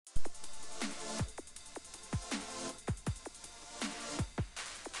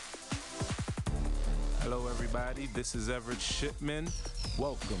everybody. This is Everett Shipman.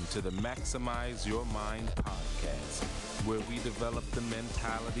 Welcome to the Maximize Your Mind podcast, where we develop the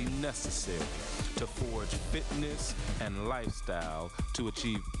mentality necessary to forge fitness and lifestyle to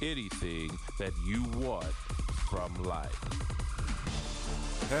achieve anything that you want from life.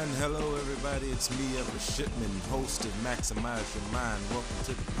 And hello, everybody. It's me, Everett Shipman, host of Maximize Your Mind. Welcome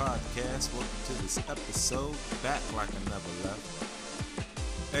to the podcast. Welcome to this episode. Back like I never left.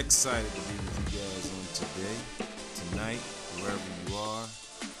 Excited to be with you guys on today, tonight,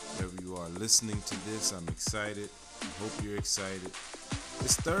 wherever you are listening to this. I'm excited. I hope you're excited.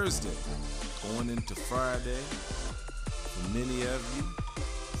 It's Thursday, going into Friday. For many of you,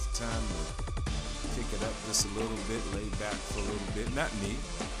 it's time to kick it up just a little bit, lay back for a little bit. Not me.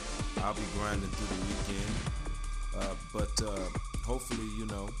 I'll be grinding through the weekend. But hopefully,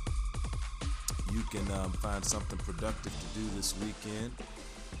 you can find something productive to do this weekend.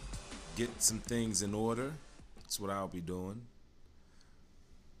 Get some things in order. That's what I'll be doing.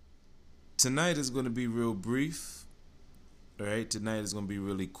 Tonight is going to be real brief. All right, tonight is going to be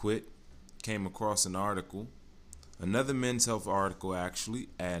really quick. Came across an article, another Men's Health article actually,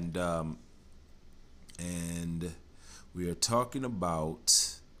 and we are talking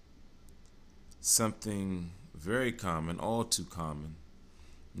about something very common, all too common,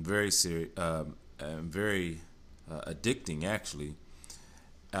 very serious, very addicting actually.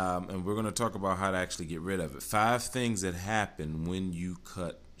 And we're going to talk about how to actually get rid of it. 5 things that happen when you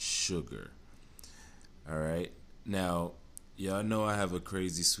cut sugar. All right. Now, y'all know I have a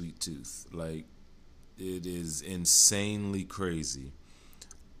crazy sweet tooth. Like, it is insanely crazy.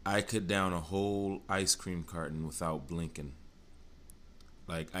 I could down a whole ice cream carton without blinking.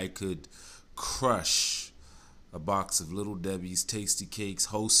 Like, I could crush a box of Little Debbie's Tasty Cakes,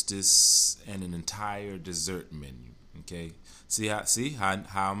 Hostess, and an entire dessert menu. Okay, see how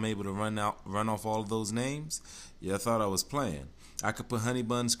I'm able to run off all of those names? Yeah, I thought I was playing. I could put honey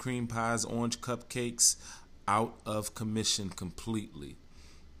buns, cream pies, orange cupcakes out of commission completely.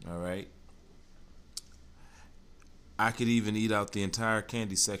 All right. I could even eat out the entire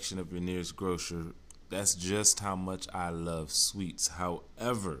candy section of your nearest grocer. That's just how much I love sweets.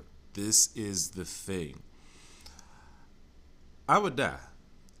 However, this is the thing. I would die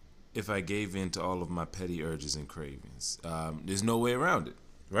if I gave in to all of my petty urges and cravings. There's no way around it,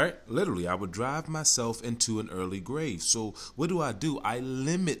 right? Literally, I would drive myself into an early grave. So what do? I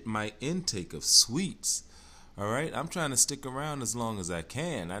limit my intake of sweets, all right? I'm trying to stick around as long as I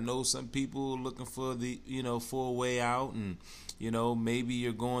can. I know some people looking for for a way out, and, maybe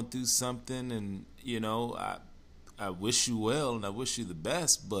you're going through something, and, I wish you well, and I wish you the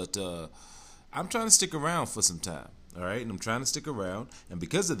best, but I'm trying to stick around for some time. All right, and I'm trying to stick around, and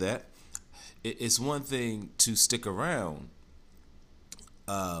because of that, it's one thing to stick around,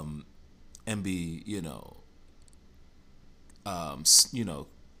 and be,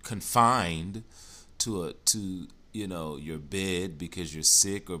 confined to your bed because you're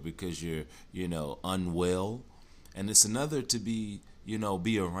sick or because you're, unwell, and it's another to be,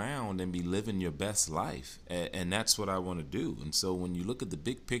 be around and be living your best life, and that's what I want to do. And so when you look at the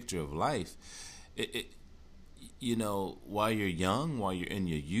big picture of life, while you're young, while you're in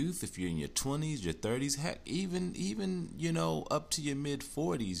your youth, if you're in your 20s, your 30s, heck, even up to your mid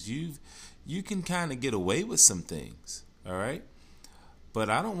 40s, you can kind of get away with some things, all right? But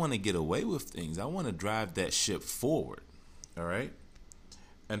I don't want to get away with things. I want to drive that ship forward, all right?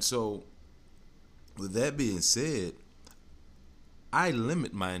 And so, with that being said, I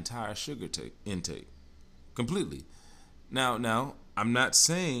limit my entire sugar intake completely. Now, I'm not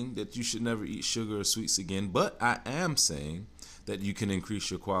saying that you should never eat sugar or sweets again, but I am saying that you can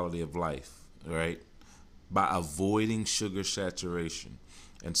increase your quality of life, right, by avoiding sugar saturation.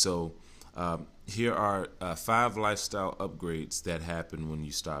 And so here are 5 lifestyle upgrades that happen when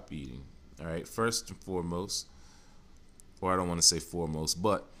you stop eating. All right, first and foremost, or I don't want to say foremost,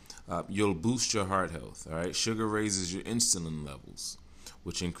 but you'll boost your heart health. All right, sugar raises your insulin levels,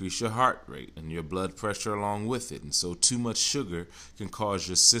 which increase your heart rate and your blood pressure along with it. And so too much sugar can cause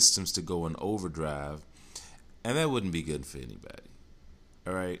your systems to go in overdrive, and that wouldn't be good for anybody.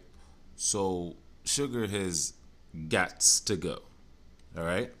 All right? So sugar has got to go. All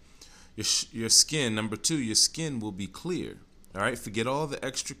right? Your skin, number 2, your skin will be clear. All right? Forget all the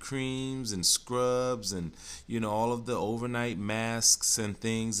extra creams and scrubs and, all of the overnight masks and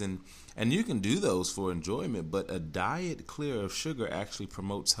things, and you can do those for enjoyment, but a diet clear of sugar actually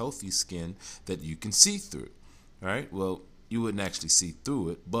promotes healthy skin that you can see through. All right? Well, you wouldn't actually see through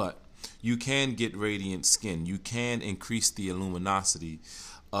it, but you can get radiant skin. You can increase the luminosity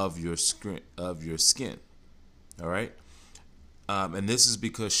of your skin. All right? And this is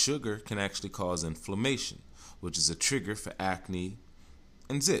because sugar can actually cause inflammation, which is a trigger for acne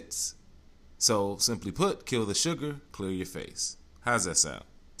and zits. So simply put, kill the sugar, clear your face. How's that sound?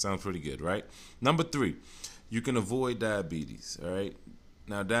 Sounds pretty good, right? Number 3, you can avoid diabetes, all right?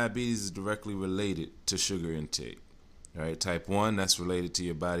 Now, diabetes is directly related to sugar intake, all right? Type 1, that's related to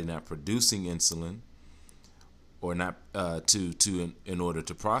your body not producing insulin or not in order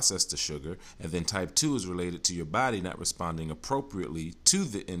to process the sugar. And then type 2 is related to your body not responding appropriately to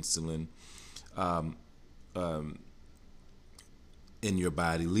the insulin in your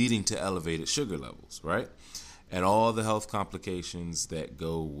body, leading to elevated sugar levels, right? And all the health complications that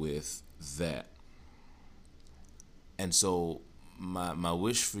go with that. And so my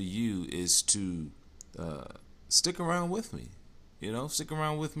wish for you is to stick around with me. Stick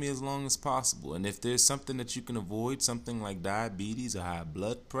around with me as long as possible. And if there's something that you can avoid, something like diabetes or high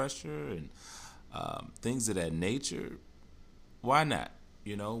blood pressure and things of that nature, why not?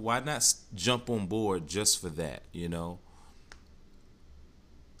 Why not jump on board just for that?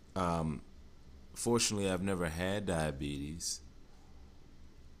 Fortunately, I've never had diabetes,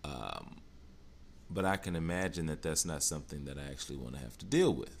 but I can imagine that that's not something that I actually want to have to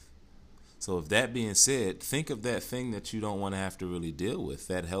deal with. So if that being said, think of that thing that you don't want to have to really deal with,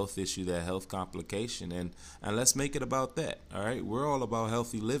 that health issue, that health complication, and let's make it about that, all right? We're all about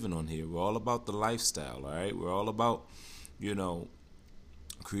healthy living on here. We're all about the lifestyle, all right? We're all about,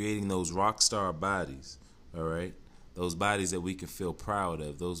 creating those rock star bodies, all right? Those bodies that we can feel proud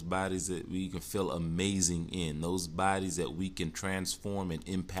of, those bodies that we can feel amazing in, those bodies that we can transform and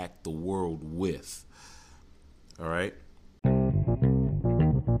impact the world with, all right?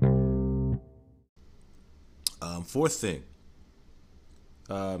 Fourth thing,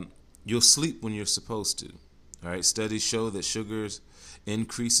 you'll sleep when you're supposed to. All right, studies show that sugars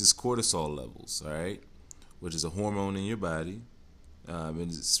increases cortisol levels. All right, which is a hormone in your body,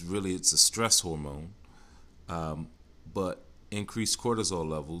 and it's a stress hormone. But increased cortisol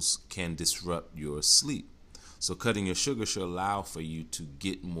levels can disrupt your sleep. So cutting your sugar should allow for you to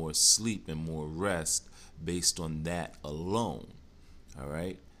get more sleep and more rest based on that alone. All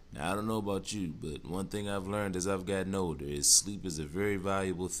right. Now, I don't know about you, but one thing I've learned as I've gotten older is sleep is a very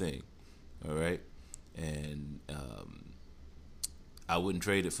valuable thing, all right? And I wouldn't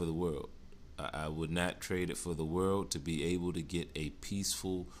trade it for the world. I would not trade it for the world to be able to get a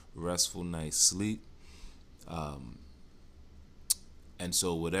peaceful, restful night's sleep. And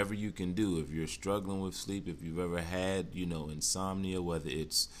so whatever you can do, if you're struggling with sleep, if you've ever had, insomnia, whether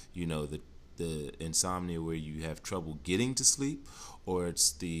it's, the insomnia where you have trouble getting to sleep, or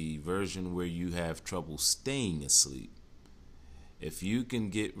it's the version where you have trouble staying asleep. If you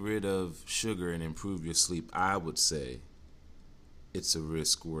can get rid of sugar and improve your sleep, I would say it's a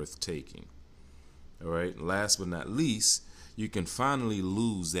risk worth taking. All right. Last but not least, you can finally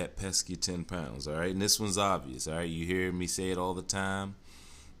lose that pesky 10 pounds. All right. And this one's obvious. All right. You hear me say it all the time.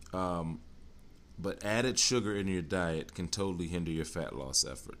 But added sugar in your diet can totally hinder your fat loss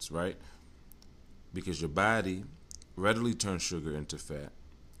efforts, right? Because your body readily turns sugar into fat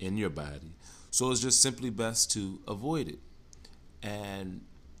in your body. So it's just simply best to avoid it. And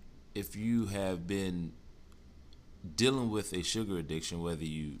if you have been dealing with a sugar addiction, whether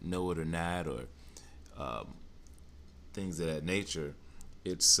you know it or not, or things of that nature,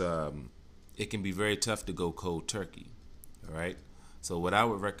 it can be very tough to go cold turkey. All right. So what I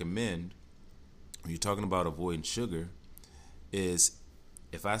would recommend when you're talking about avoiding sugar is,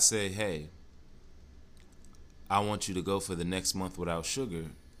 if I say, hey, I want you to go for the next month without sugar,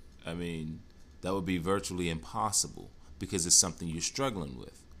 that would be virtually impossible because it's something you're struggling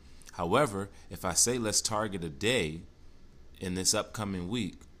with. However, if I say let's target a day in this upcoming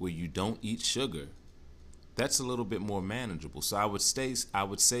week where you don't eat sugar, that's a little bit more manageable. So I would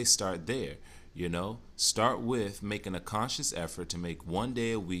say start there. Start with making a conscious effort to make one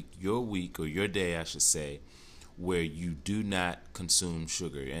day a week, or your day, I should say, where you do not consume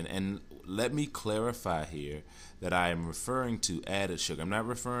sugar. And let me clarify here that I am referring to added sugar. I'm not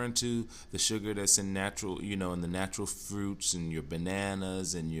referring to the sugar that's in natural, in the natural fruits and your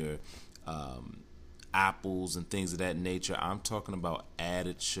bananas and your apples and things of that nature. I'm talking about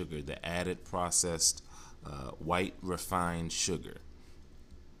added sugar, the added processed white refined sugar.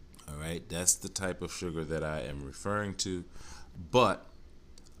 All right, that's the type of sugar that I am referring to. But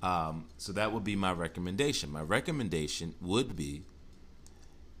so that would be my recommendation. My recommendation would be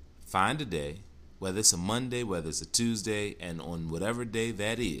find a day, whether it's a Monday, whether it's a Tuesday, and on whatever day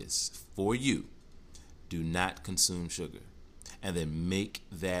that is for you, do not consume sugar. And then make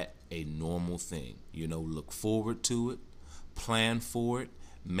that a normal thing. Look forward to it, plan for it,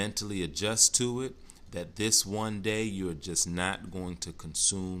 mentally adjust to it, that this one day you're just not going to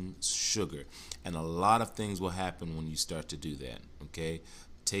consume sugar. And a lot of things will happen when you start to do that, okay?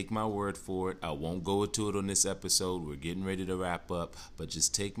 Take my word for it. I won't go into it on this episode. We're getting ready to wrap up, but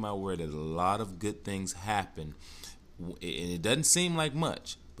just take my word that a lot of good things happen. And it doesn't seem like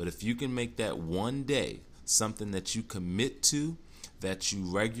much, but if you can make that one day something that you commit to, that you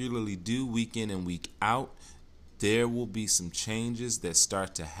regularly do week in and week out, there will be some changes that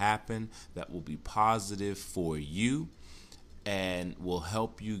start to happen that will be positive for you and will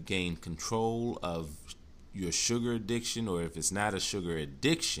help you gain control of your sugar addiction, or if it's not a sugar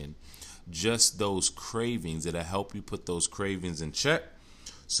addiction, just those cravings. That'll help you put those cravings in check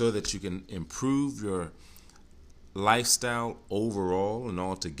so that you can improve your lifestyle overall and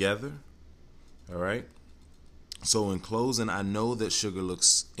altogether. All right. So in closing, I know that sugar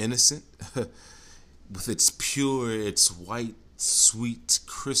looks innocent. With its pure, its white, sweet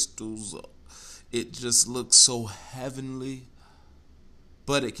crystals, it just looks so heavenly.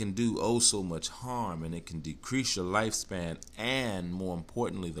 But it can do oh so much harm, and it can decrease your lifespan and, more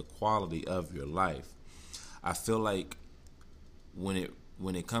importantly, the quality of your life. I feel like when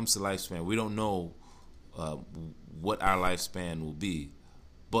it comes to lifespan, we don't know what our lifespan will be,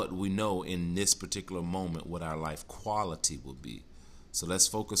 but we know in this particular moment what our life quality will be. So let's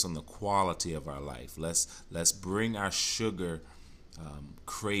focus on the quality of our life. Let's bring our sugar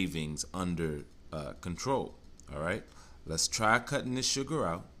cravings under control. All right. Let's try cutting this sugar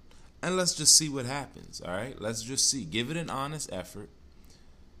out, and let's just see what happens. All right. Let's just see. Give it an honest effort.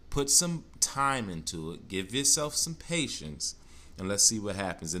 Put some time into it. Give yourself some patience, and let's see what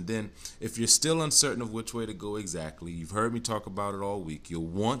happens. And then, if you're still uncertain of which way to go exactly, you've heard me talk about it all week. You'll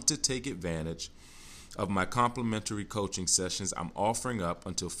want to take advantage of my complimentary coaching sessions I'm offering up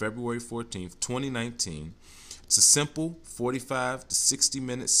until February 14th, 2019. It's a simple 45 to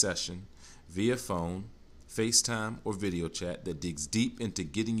 60-minute session via phone, FaceTime, or video chat that digs deep into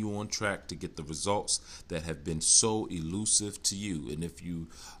getting you on track to get the results that have been so elusive to you. And if you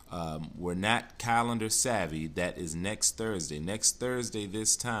were not calendar savvy, that is next Thursday. Next Thursday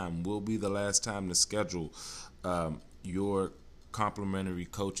this time will be the last time to schedule your complimentary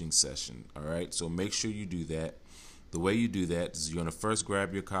coaching session. All right, so make sure you do that. The way you do that is you're going to first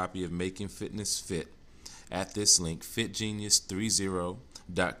grab your copy of Making Fitness Fit at this link,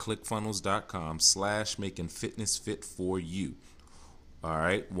 fitgenius30.clickfunnels.com/makingfitnessfit4you. All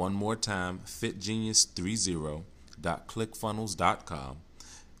right, one more time,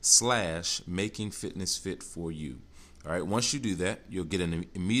 fitgenius30.clickfunnels.com/makingfitnessfit4you. All right, once you do that, you'll get an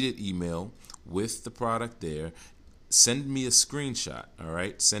immediate email with the product there. Send me a screenshot, all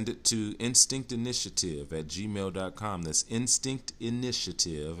right? Send it to instinctinitiative@gmail.com. That's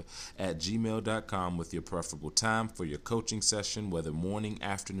instinctinitiative@gmail.com with your preferable time for your coaching session, whether morning,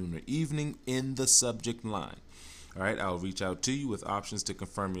 afternoon, or evening, in the subject line. All right, I'll reach out to you with options to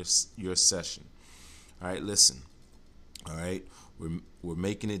confirm your session. All right, listen. All right, we're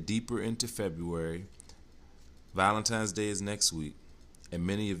making it deeper into February. Valentine's Day is next week. And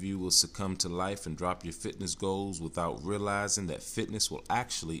many of you will succumb to life and drop your fitness goals without realizing that fitness will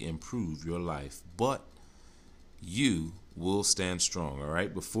actually improve your life. But you will stand strong, all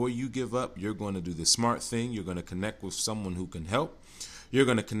right? Before you give up, you're going to do the smart thing. You're going to connect with someone who can help. You're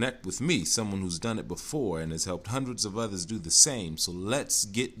going to connect with me, someone who's done it before and has helped hundreds of others do the same. So let's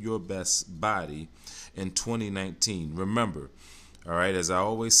get your best body in 2019. Remember, all right, as I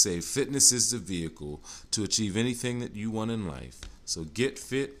always say, fitness is the vehicle to achieve anything that you want in life. So get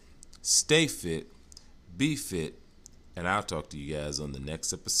fit, stay fit, be fit, and I'll talk to you guys on the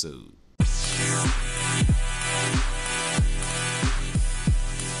next episode.